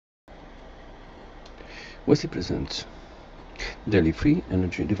Wesley presents Daly free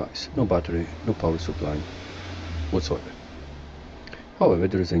energy device. No battery, no power supply whatsoever. However,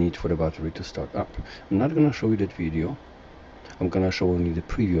 there is a need for a battery to start up. I'm not gonna show you that video. I'm gonna show only the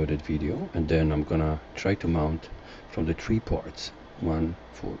preview of that video, and then I'm gonna try to mount from the 3 parts, one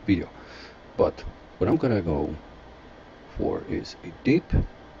for video. But what I'm gonna go for is a deep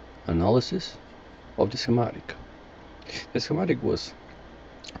analysis of the schematic. The schematic was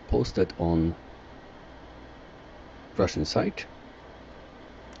posted on Russian site,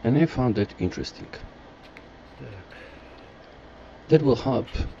 and I found that interesting. That will help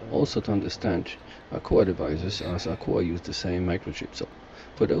also to understand Aqua devices, as Aqua use the same microchip. So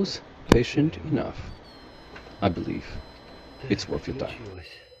for those patient enough, I believe it's worth your time.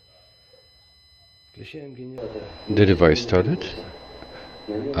 The device started.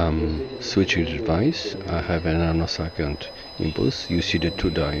 Switching the device. I have a nanosecond impulse. You see the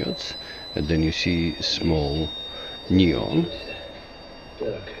 2 diodes, and then you see small neon.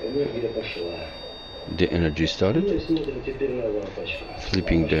 The energy started.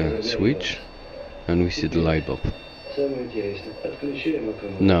 Flipping the switch, and we see the light bulb.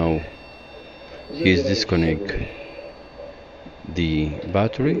 Now he's disconnecting the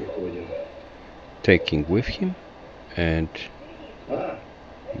battery, taking with him, and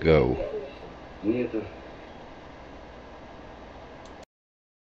go.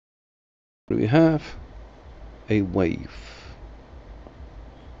 We have a wave.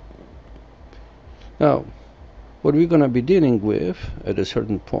 Now, what we're gonna be dealing with at a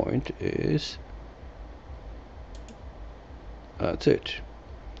certain point is that's it.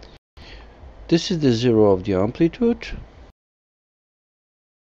 This is the 0 of the amplitude,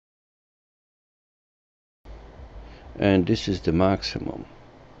 and this is the maximum.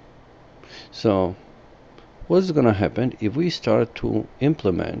 So what's gonna happen if we start to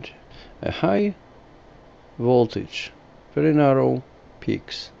implement a high voltage, very narrow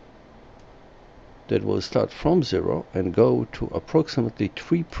peaks that will start from 0 and go to approximately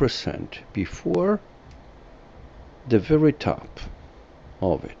 3% before the very top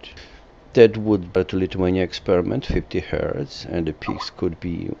of it. That would be to Lithuania experiment 50 Hz, and the peaks could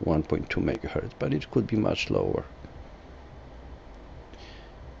be 1.2 MHz, but it could be much lower.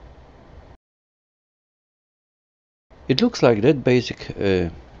 It looks like that basic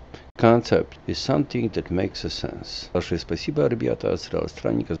concept is something that makes a sense. Большое спасибо, ребята, с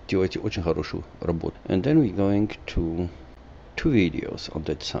странника, делаете очень хорошую работу. And then we're going to 2 videos on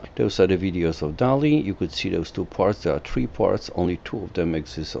that side. Those are the videos of Daly. You could see those 2 parts. There are 3 parts, only 2 of them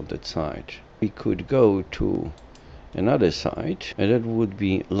exist on that side. We could go to another site, and that would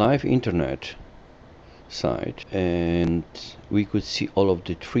be live internet site, and we could see all of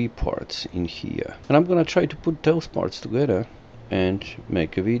the 3 parts in here. And I'm gonna try to put those parts together and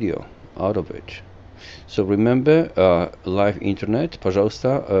make a video out of it. So remember, live internet,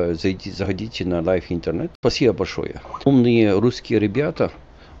 пожалуйста, заходите на live интернет. Спасибо большое. Умные русские ребята,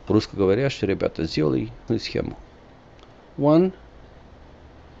 русскоговорящие ребята, сделали схему. 1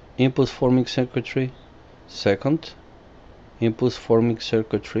 impulse forming circuitry, 2nd impulse forming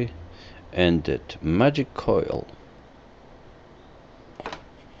circuitry, and that magic coil.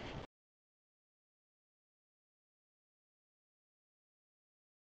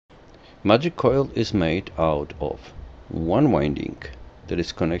 Magic coil is made out of 1 winding that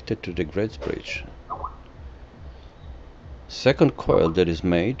is connected to the Grace bridge. 2nd coil that is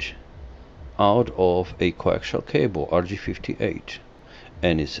made out of a coaxial cable RG58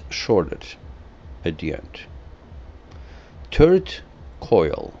 and is shorted at the end. 3rd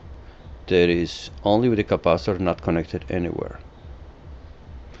coil that is only with a capacitor, not connected anywhere.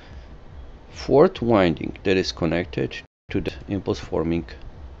 4th winding that is connected to the impulse forming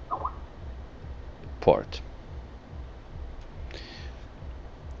part.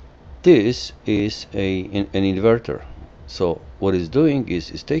 This is an inverter. So what it's doing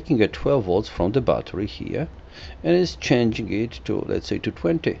is taking a 12 volts from the battery here and is changing it to, let's say, to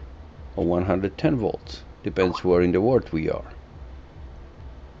 20 or 110 volts. Depends where in the world we are.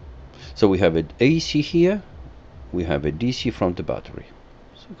 So we have an AC here, we have a DC from the battery.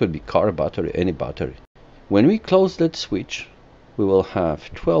 So it could be car battery, any battery. When we close that switch, we will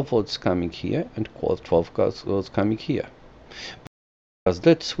have 12 volts coming here and 12 volts coming here. As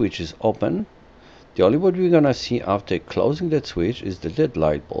that switch is open, the only what we're gonna see after closing that switch is that that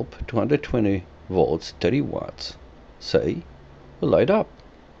light bulb, 220 volts, 30 watts, say, will light up.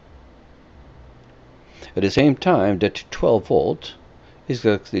 At the same time, that 12 volt is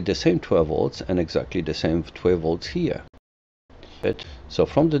exactly the same 12 volts and exactly the same 12 volts here. So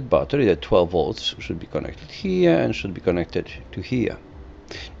from that battery, that 12 volts should be connected here and should be connected to here.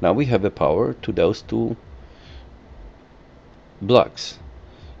 Now we have a power to those 2 blocks.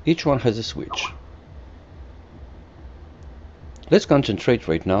 Each one has a switch. Let's concentrate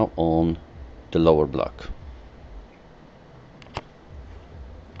right now on the lower block.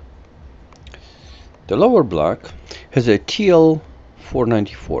 The lower block has a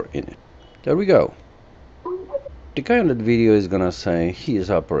TL494 in it. There we go. The guy on that video is gonna say he is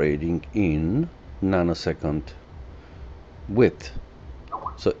operating in nanosecond width.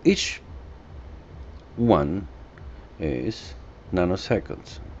 So each one is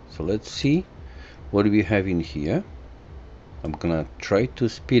nanoseconds. So let's see what we have in here. I'm gonna try to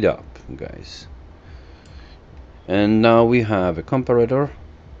speed up, guys. And now we have a comparator,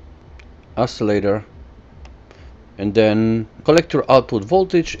 oscillator, and then collector output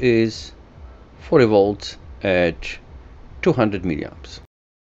voltage is 40 volts at 200 milliamps.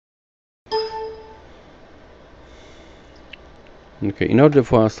 Okay, in order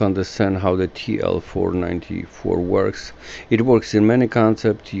for us to understand how the TL494 works, it works in many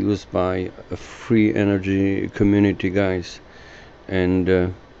concepts used by a free energy community, guys,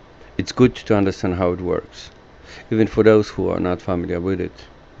 and it's good to understand how it works. Even for those who are not familiar with it,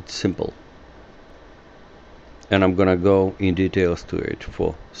 it's simple. And I'm gonna go in details to it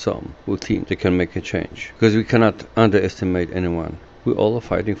for some who think they can make a change, because we cannot underestimate anyone. We're all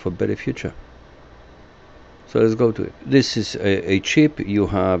fighting for a better future. So let's go to it. This is a chip. You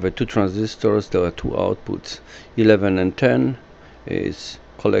have two transistors. There are two outputs. 11 and 10 is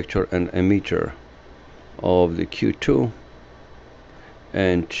collector and emitter of the Q2,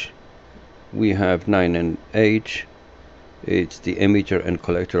 and we have 9 and 8. It's the emitter and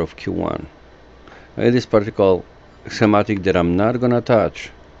collector of Q1. This particular schematic that I'm not gonna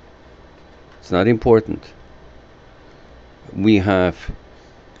touch, it's not important. We have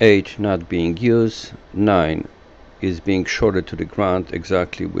 8 not being used, 9 is being shorted to the ground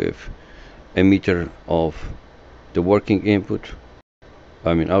exactly with emitter of the working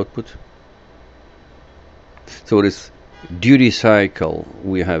output. So this duty cycle,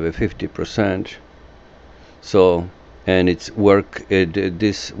 we have a 50%. So, and this works in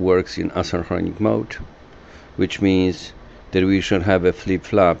asynchronic mode, which means that we should have a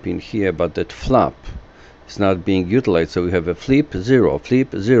flip-flop in here, but that flop is not being utilized. So we have a flip 0,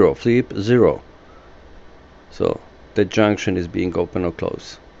 flip 0, flip 0. So that junction is being open or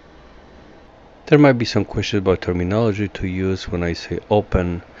closed. There might be some questions about terminology to use. When I say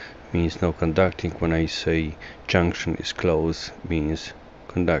open, means no conducting. When I say junction is closed, means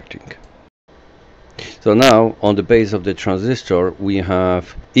conducting. So now on the base of the transistor we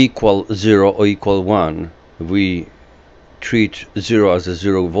have equal 0 or equal 1. We treat 0 as a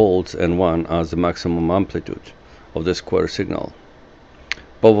 0 volts and 1 as the maximum amplitude of the square signal.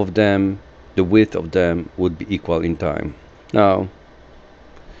 Both of them, the width of them would be equal in time. Now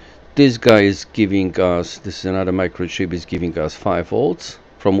this guy is giving us, this is another microchip, is giving us 5 volts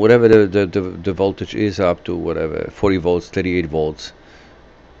from whatever the voltage is up to whatever 40 volts, 38 volts.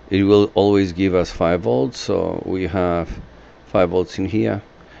 It will always give us 5 volts. So we have 5 volts in here.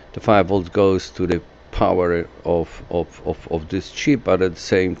 The 5 volts goes to the power of this chip, but at the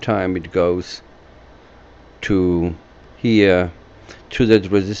same time it goes to here, to that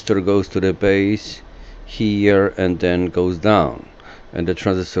resistor, goes to the base here, and then goes down, and the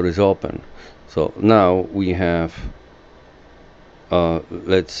transistor is open. So now we have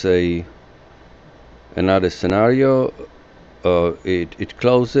let's say another scenario. It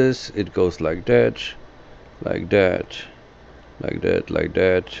closes, it goes like that, like that, like that, like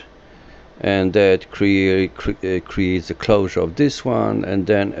that, and that creates a closure of this one, and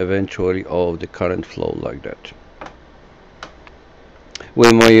then eventually of the current flow like that.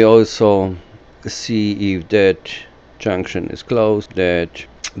 We may also see if that junction is closed, that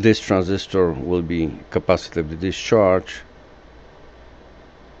this transistor will be capacitively discharged,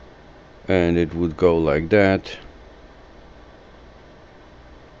 and it would go like that.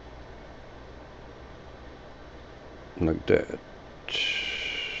 Like that.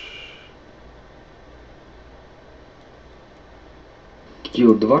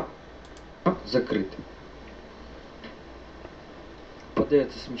 Q2 закрыт.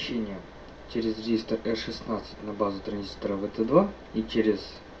 Подается смещение через резистор R16 на базу транзистора VT2 и через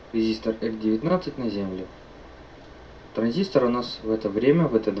резистор R19 на землю. Транзистор у нас в это время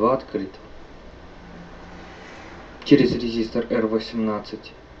VT2 открыт. Через резистор R18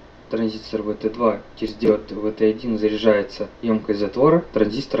 транзистор VT2 через диод VT1 заряжается емкость затвора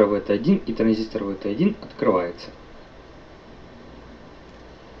транзистора VT1, и транзистор VT1 открывается.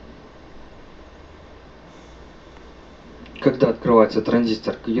 Когда открывается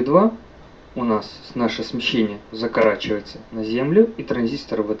транзистор Q2, у нас наше смещение закорачивается на землю, и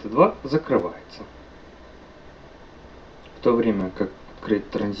транзистор VT2 закрывается. В то время как открыт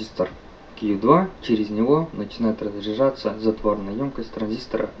транзистор Q2, через него начинает разряжаться затворная емкость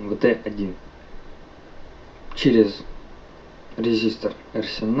транзистора VT1. Через резистор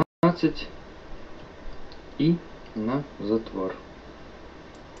R17 и на затвор.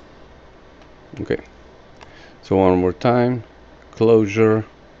 Okay, so one more time, closure,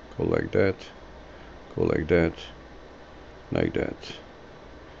 go like that, like that,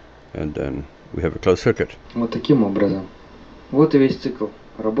 and then we have a closed circuit. Вот таким образом. Вот и весь цикл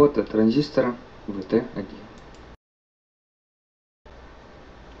работы транзистора VT1.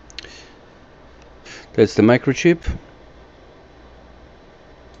 That's the microchip.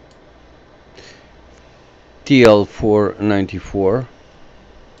 TL494.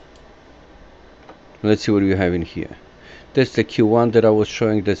 Let's see what we have in here. That's the Q1 that I was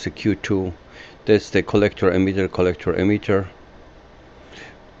showing, that's the Q2, that's the collector emitter.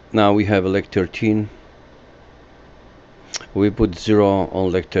 Now we have leg 13. We put 0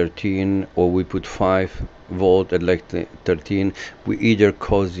 on leg 13, or we put 5 volt at leg 13. We either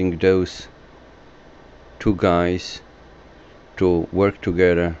causing those two guys to work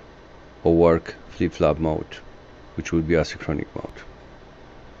together or work flip-flop mode, which would be asynchronic mode.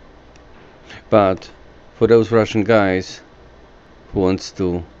 But for those Russian guys who wants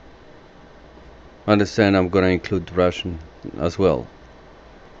to understand, I'm gonna include Russian as well.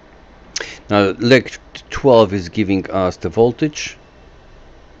 Now leg 12 is giving us the voltage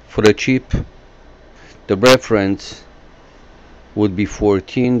for the chip. The reference would be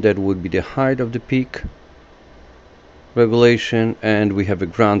 14, that would be the height of the peak regulation, and we have a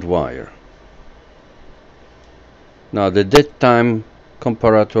ground wire. Now the dead time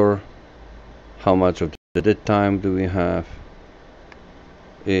comparator, how much of the dead time do we have,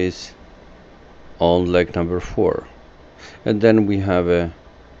 is on leg number 4. And then we have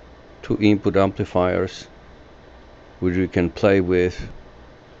two input amplifiers which we can play with,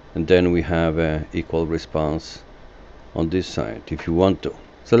 and then we have an equal response on this side if you want to.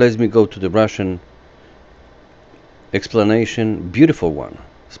 So let me go to the Russian explanation. Beautiful one.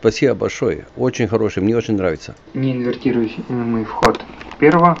 Спасибо большое. Очень хороший. Мне очень нравится. Неинвертируемый вход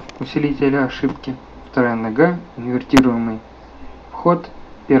первого усилителя ошибки. Вторая нога. Инвертируемый вход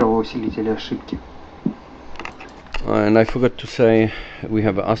первого усилителя ошибки. And I forgot to say, we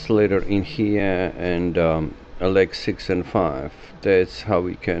have an oscillator in here and a leg 6 and 5. That's how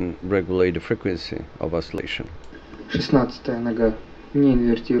we can regulate the frequency of oscillation. 16-я нога.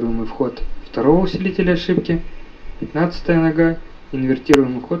 Неинвертируемый вход второго усилителя ошибки. 15-я нога.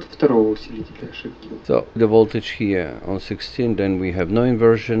 Инвертируемый ход второго усилителя ошибки. So the voltage here on 16, then we have no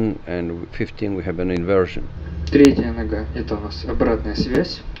inversion, and 15 we have an inversion. Третья нога — это у нас обратная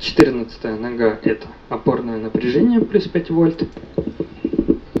связь. 14-я нога — это опорное напряжение плюс 5 вольт.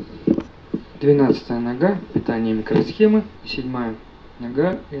 12-я нога — питание микросхемы. 7-я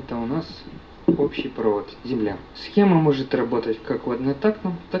нога — это у нас общий провод, земля. Схема может работать как в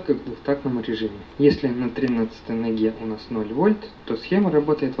однотактном, так и в двухтактном режиме. Если на 13-й ноге у нас 0 вольт, то схема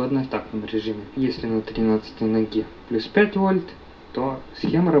работает в однотактном режиме. Если на 13-й ноге плюс 5 вольт, то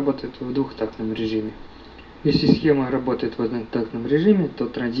схема работает в двухтактном режиме. Если схема работает в однотактном режиме, то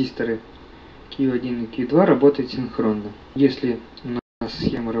транзисторы Q1 и Q2 работают синхронно. Если у нас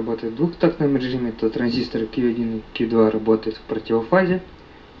схема работает в двухтактном режиме, то транзисторы Q1 и Q2 работают в противофазе.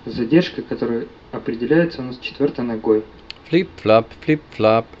 Задержка, которая определяется у нас 4-й ногой. Flip-flop,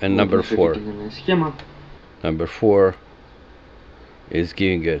 flip-flop, and number 4. Схема. Number 4 is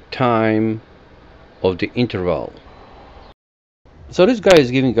giving a time of the interval. So this guy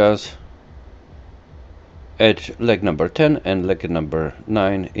is giving us at leg number 10 and leg number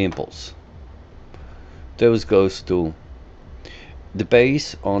 9 impulse. Those goes to the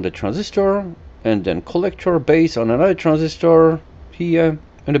base on the transistor, and then collector base on another transistor here,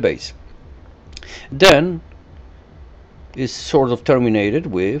 and the base. Then is sort of terminated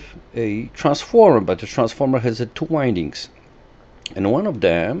with a transformer, but the transformer has two windings, and one of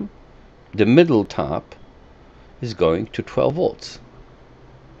them, the middle top, is going to 12 volts,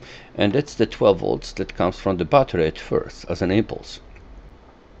 and that's the 12 volts that comes from the battery at first as an impulse.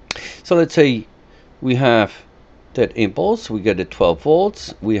 So let's say we have that impulse, we get the 12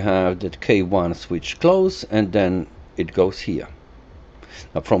 volts, we have that K1 switch close, and then it goes here.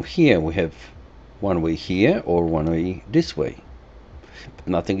 Now from here we have one way here or one way this way, but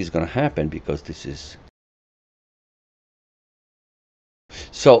nothing is going to happen because this is.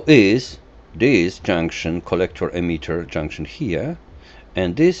 So is this junction, collector emitter junction here,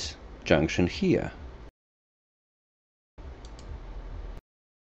 and this junction here.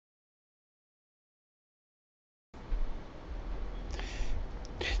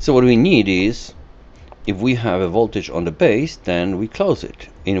 So what we need is if we have a voltage on the base, then we close it.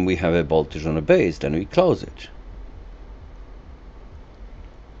 And if we have a voltage on the base, then we close it.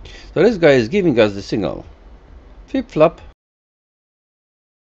 So this guy is giving us the signal. Flip-flop.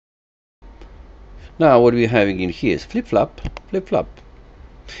 Now what we're having in here is flip-flop, flip-flop.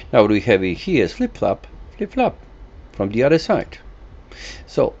 Now what we have in here is flip-flop, flip-flop from the other side.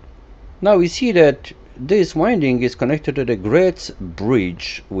 So now we see that this winding is connected to the Gratz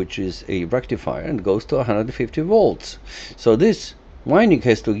bridge, which is a rectifier, and goes to 150 volts. So this winding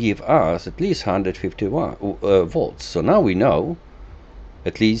has to give us at least 150 volts. So now we know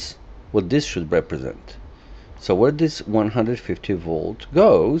at least what this should represent. So where this 150 volt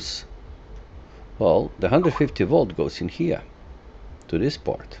goes, well, the 150 volt goes in here to this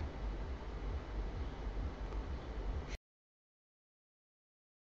part.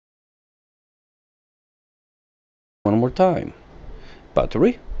 One more time.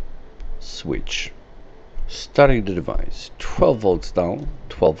 Battery, switch, starting the device, 12 volts down,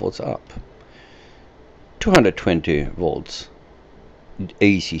 12 volts up, 220 volts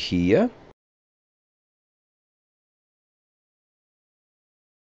AC here,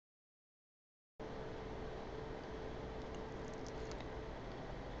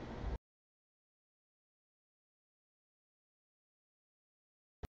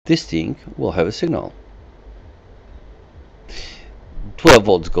 this thing will have a signal. 12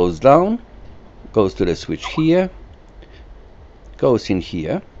 volts goes down, goes to the switch here, goes in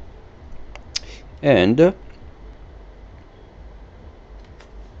here, and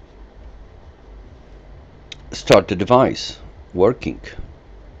start the device working.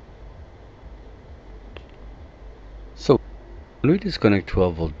 So we disconnect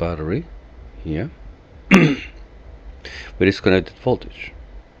 12 volt battery here. We disconnected voltage,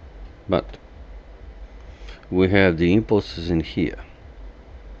 but we have the impulses in here,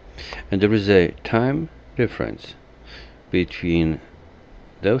 and there is a time difference between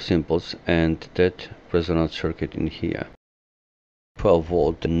those impulses and that resonance circuit in here. 12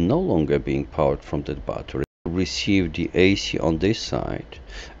 volt no longer being powered from that battery. Receive the AC on this side,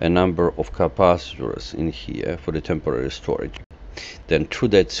 a number of capacitors in here for the temporary storage. Then through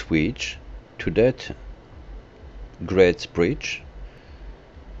that switch to that Gratz bridge,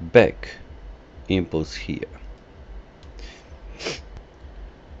 back impulse here.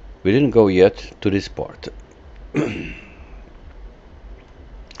 We didn't go yet to this part.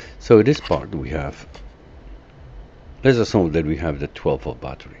 So this part we have, let's assume that we have the 12 volt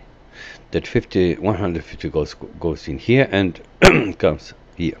battery. That 150 goes in here and comes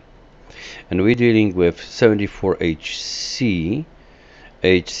here. And we're dealing with 74HC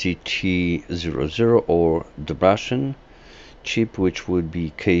HCT00 or the Russian chip, which would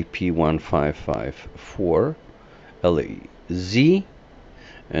be KP1554 LAZ,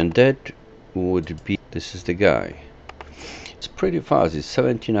 and that would be, this is the guy. It's pretty fast, it's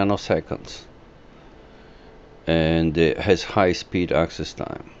 70 nanoseconds, and it has high speed access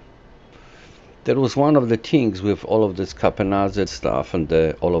time. That was one of the things with all of this Capenazet stuff and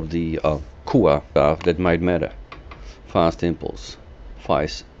all of the KUA stuff that might matter. Fast impulse,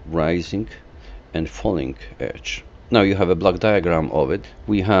 fast rising and falling edge. Now you have a block diagram of it.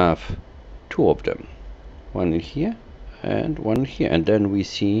 We have two of them, one in here and one in here, and then we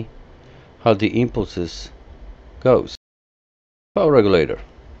see how the impulses goes. Power regulator.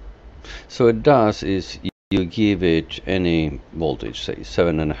 So it does is you give it any voltage, say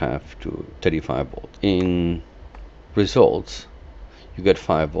 7.5 to 35 volts. In results, you get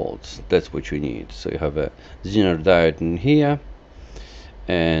 5 volts. That's what you need. So you have a Zener diode in here,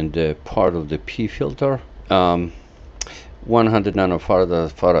 and part of the P filter. 100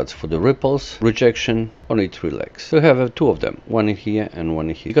 nanofarads for the ripples, rejection, only 3 legs. So we have two of them, one in here and one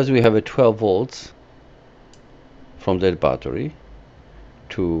in here. Because we have a 12 volts from that battery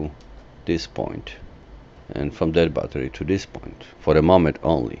to this point, and from that battery to this point, for the moment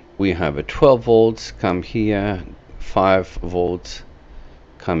only. We have a 12 volts come here, 5 volts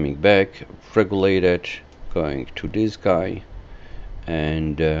coming back, regulated, going to this guy,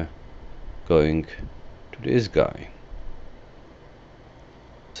 and going to this guy.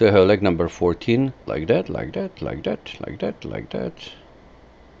 So I have leg number 14, like that, like that, like that, like that, like that.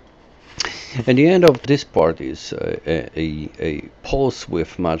 And the end of this part is a pulse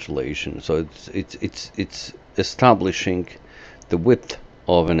width modulation. So it's establishing the width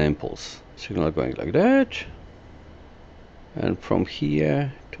of an impulse. Signal going like that, and from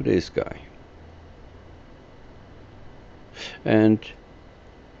here to this guy. And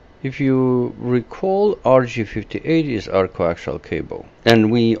if you recall, RG58 is our coaxial cable,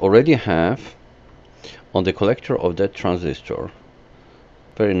 and we already have on the collector of that transistor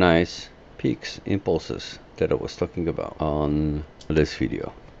very nice peaks, impulses that I was talking about on this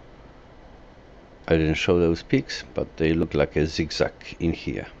video. I didn't show those peaks, but they look like a zigzag in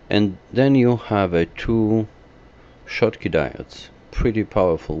here. And then you have a two Schottky diodes, pretty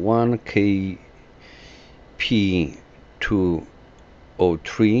powerful. One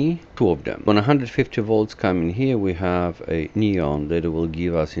KP203, two of them. When 150 volts come in here, we have a neon that will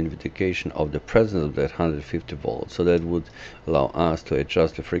give us indication of the presence of that 150 volts. So that would allow us to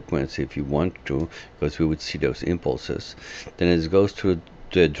adjust the frequency if you want to, because we would see those impulses. Then it goes to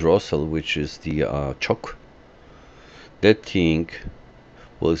the drossel, which is the choke. That thing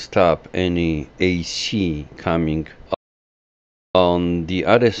will stop any AC coming. On the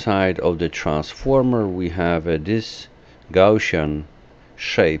other side of the transformer, we have this Gaussian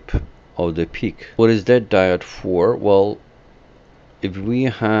shape of the peak. What is that diode for? Well, if we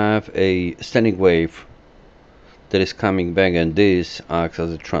have a standing wave that is coming back and this acts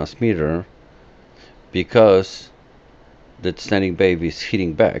as a transmitter, because that standing wave is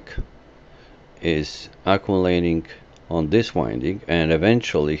hitting back, is accumulating on this winding and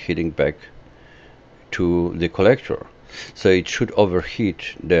eventually hitting back to the collector. So it should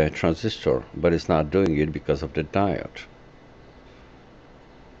overheat the transistor, but it's not doing it because of the diode.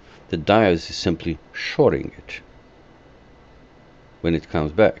 The diode is simply shorting it when it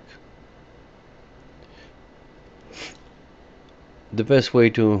comes back. The best way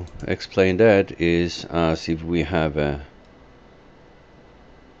to explain that is as if we have a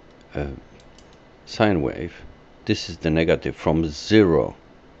sine wave. This is the negative from 0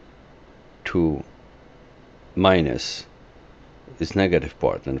 to minus is negative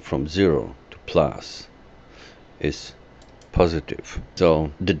part, and from 0 to plus is positive.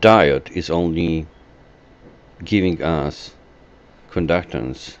 So the diode is only giving us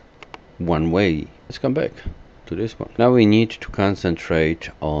conductance one way. Let's come back to this one. Now we need to concentrate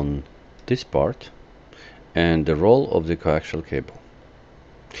on this part and the role of the coaxial cable.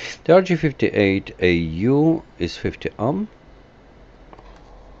 The RG58AU is 50 ohm.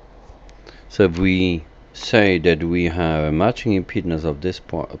 So if we say that we have a matching impedance of this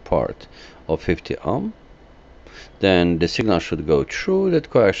part of 50 ohm, then the signal should go through that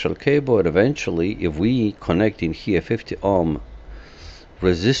coaxial cable, and eventually if we connect in here 50 ohm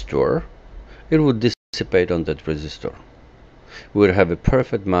resistor, it would dissipate on that resistor. We would have a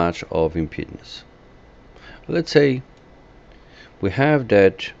perfect match of impedance. Let's say we have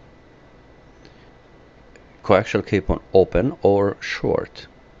that coaxial cable open or short.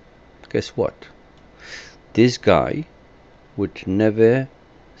 Guess what? This guy would never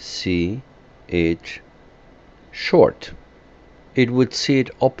see it short. It would see it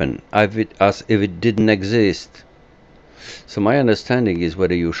open as if it didn't exist. So my understanding is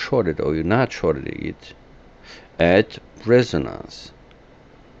whether you short it or you're not shorting it, at resonance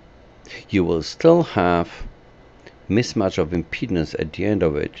you will still have mismatch of impedance at the end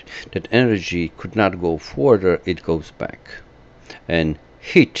of it. That energy could not go further, it goes back and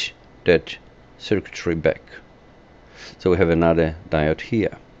hit that circuitry back. So we have another diode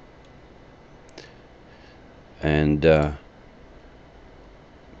here, and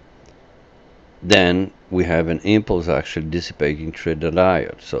then we have an impulse actually dissipating through the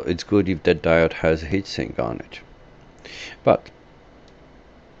diode. So it's good if that diode has a heatsink on it. But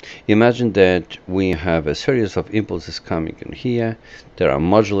imagine that we have a series of impulses coming in here that are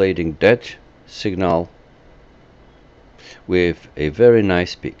modulating that signal with a very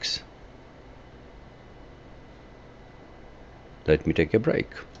nice peaks. Let me take a break.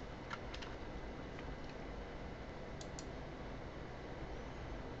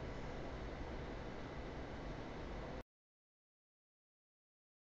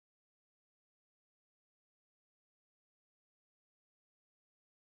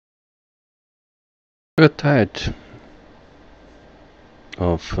 I got tired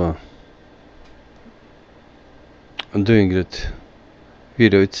of doing that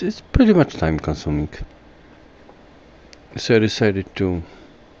video. It's pretty much time consuming. So I decided to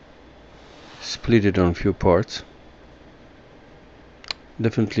split it on a few parts.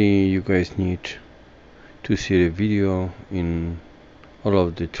 Definitely you guys need to see the video in all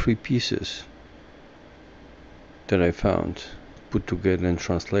of the 3 pieces that I found, put together and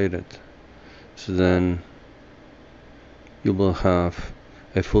translated. So then you will have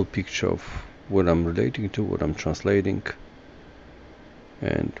a full picture of what I'm relating to, what I'm translating,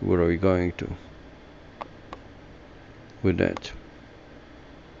 and where are we going to with that.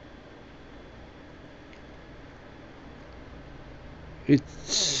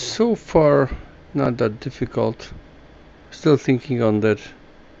 It's so far not that difficult. Still thinking on that,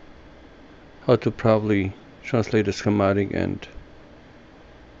 how to probably translate the schematic and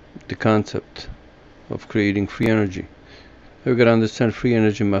the concept of creating free energy. We gotta understand free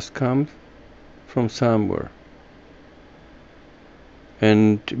energy must come from somewhere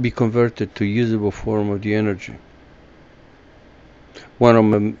and be converted to usable form of the energy. One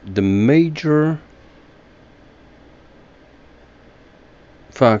of the major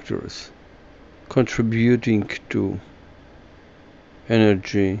factors contributing to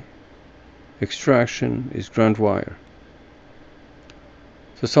energy extraction is ground wire.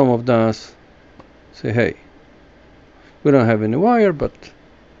 So some of us say, hey, we don't have any wire, but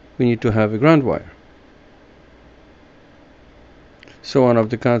we need to have a ground wire. So one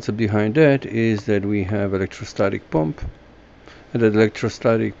of the concepts behind that is that we have electrostatic pump, and that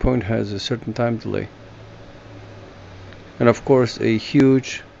electrostatic point has a certain time delay, and of course a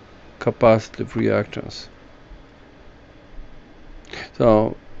huge capacitive reactance.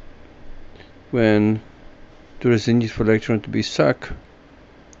 So when there is a need for electron to be sucked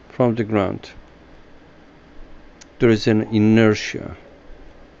from the ground, there is an inertia,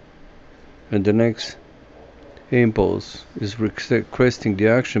 and the next impulse is requesting the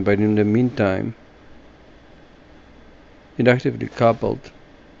action, but in the meantime inductively coupled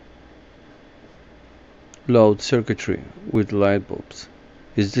load circuitry with light bulbs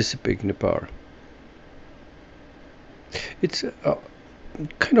is dissipating the power. It's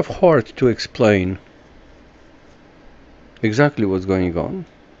kind of hard to explain exactly what's going on.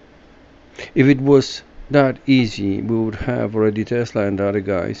 If it was that easy, we would have already Tesla and other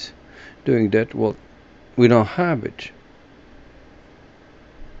guys doing that. Well, we don't have it,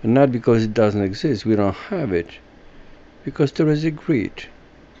 and not because it doesn't exist. We don't have it because there is a greed.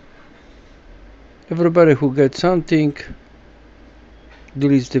 Everybody who gets something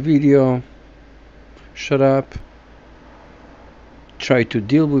deletes the video, shut up, try to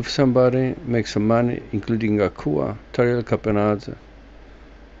deal with somebody, make some money, including Akua, Tariel Capenadze.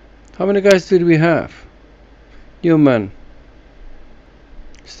 How many guys did we have? Newman,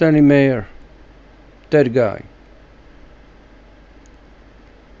 Stanley Mayer, that guy.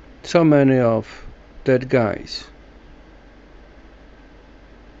 So many of dead guys.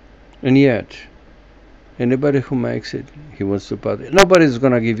 And yet, anybody who makes it, he wants to patent. Nobody's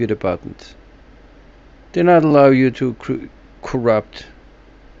gonna give you the patent. They not allow you to corrupt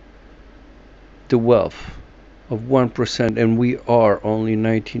the wealth of 1%, and we are only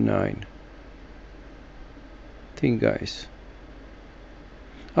 99. Think, guys.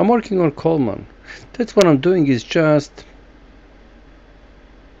 I'm working on Coleman. That's what I'm doing, is just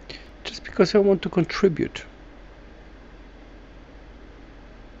because I want to contribute.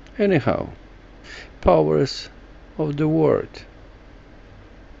 Anyhow, powers of the world,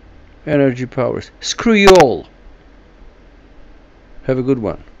 energy powers, screw you all. Have a good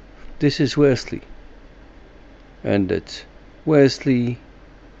one. This is Wesley, and that's Wesley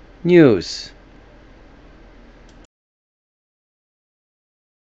News.